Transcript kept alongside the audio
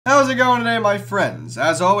How's it going today, my friends?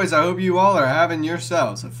 As always, I hope you all are having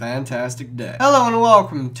yourselves a fantastic day. Hello and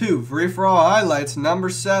welcome to Free-For-All Highlights number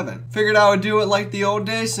 7. Figured I would do it like the old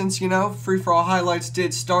days since, you know, Free-For-All Highlights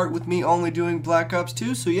did start with me only doing Black Ops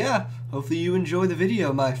 2, so yeah. Hopefully you enjoy the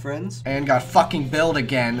video, my friends. And got fucking billed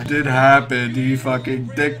again. Did happen, he fucking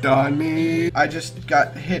dicked on me. I just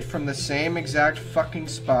got hit from the same exact fucking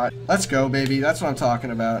spot. Let's go, baby, that's what I'm talking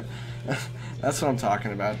about. That's what I'm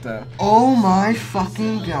talking about, though. Oh my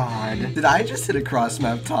fucking god. Did I just hit a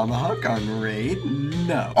cross-map tomahawk on raid?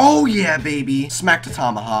 No. Oh yeah, baby. Smack the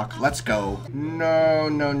tomahawk. Let's go. No,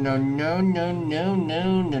 no, no, no, no, no,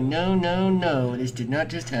 no, no, no, no, no. This did not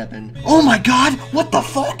just happen. Oh my god! What the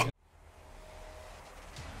fuck?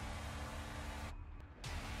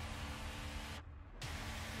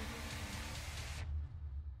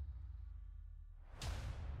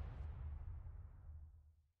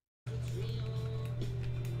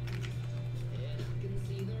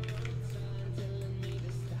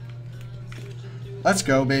 Let's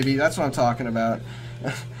go, baby. That's what I'm talking about.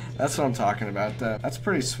 That's what I'm talking about, though. That's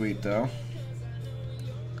pretty sweet, though.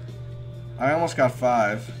 I almost got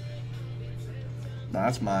 5. No,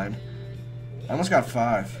 that's mine. I almost got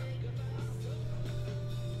 5.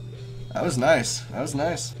 That was nice. That was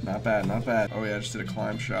nice. Not bad, not bad. Oh, yeah, I just did a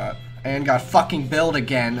climb shot. And got fucking billed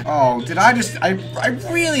again. Oh, did I just... I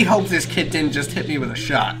really hope this kid didn't just hit me with a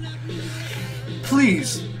shot.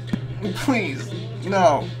 Please. Please.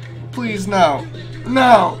 No. Please, no.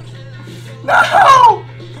 No! No!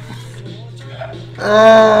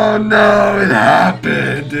 Oh no, it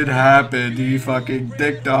happened. It happened. He fucking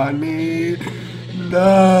dicked on me.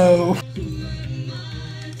 No.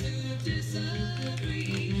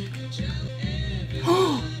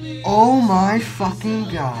 Oh my fucking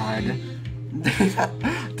god.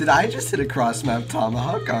 Did I just hit a cross-map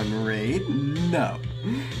tomahawk on raid? No.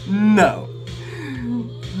 No.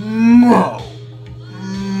 No.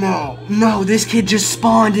 No, no, this kid just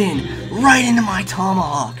spawned in, right into my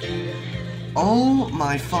tomahawk. Oh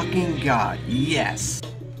my fucking god, yes.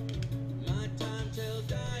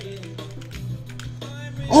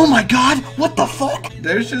 Oh my god, what the fuck?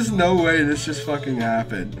 There's just no way this just fucking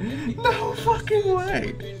happened. No fucking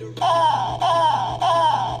way.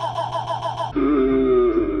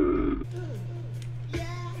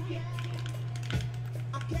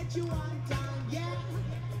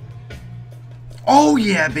 Oh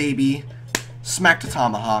yeah, baby. Smack the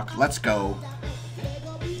tomahawk. Let's go.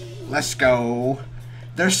 Let's go.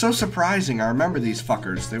 They're so surprising. I remember these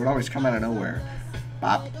fuckers. They would always come out of nowhere.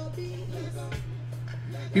 Bop.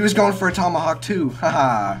 He was going for a tomahawk too.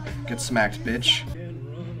 Haha. Get smacked, bitch.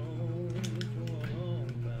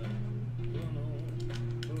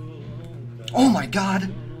 Oh my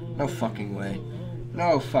god. No fucking way.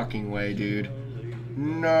 No fucking way, dude.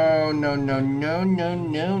 No, no, no, no, no,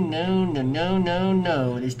 no, no, no, no, no,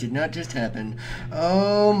 no. This did not just happen.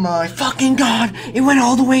 Oh my fucking god! It went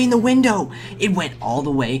all the way in the window! It went all the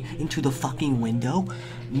way into the fucking window?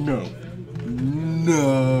 No.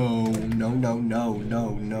 No. No, no, no, no,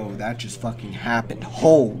 no. That just fucking happened.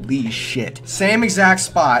 Holy shit. Same exact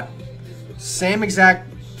spot. Same exact...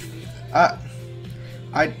 I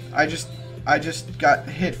just got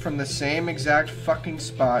hit from the same exact fucking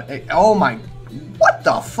spot. Oh my... What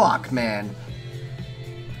the fuck, man?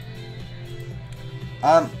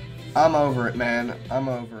 I'm over it, man. I'm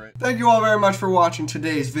over it. Thank you all very much for watching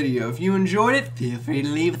today's video. If you enjoyed it, feel free to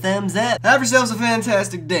leave a thumbs up. Have yourselves a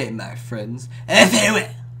fantastic day, my friends.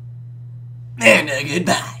 FFA. And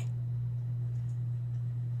goodbye.